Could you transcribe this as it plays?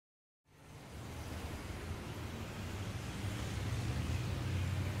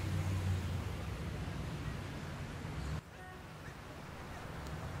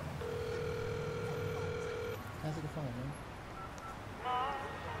Answer the phone, man.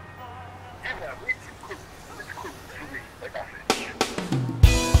 Yeah, we too cool. We too cool for me. Like I said.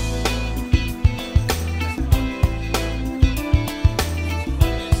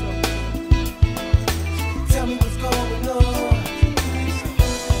 Tell me what's going on.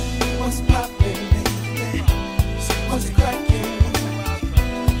 What's poppin', baby? What's crackin'?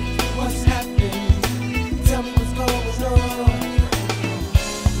 What's happening? Tell me what's going on.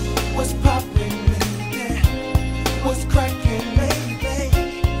 What's poppin', baby? What's crackin', baby?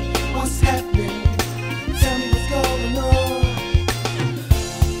 What's happening? Tell me what's going on.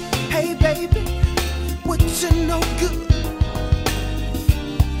 Hey, baby, what you know good?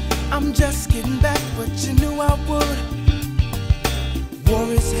 I'm just getting back, but you knew I would. War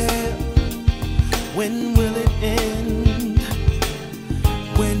is hell, when will it end?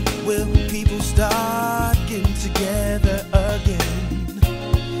 When will people start getting together again?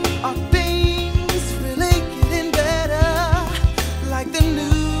 Are things really getting better, like the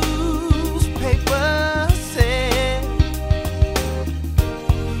newspaper said?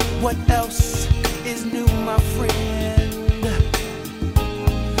 What else is new, my friend,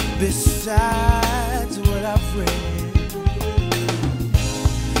 besides what I've read?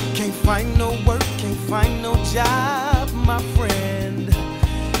 Can't find no work, can't find no job, my friend.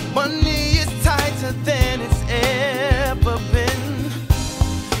 Money is tighter than it's ever been.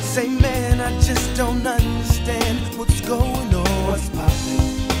 Say, man, I just don't understand what's going on. What's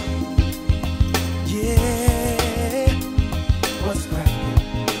poppin'? Yeah, what's crackin'?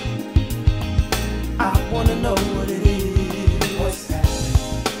 I wanna know what it is. What's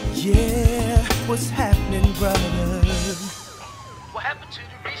happening? Yeah, what's happening, brother? What happened to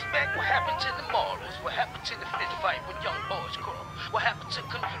the respect? What happened to the morals? What happened to the fist fight when young boys grow? What happened to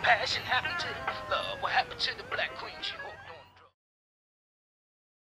compassion? Happened to love? What happened to the black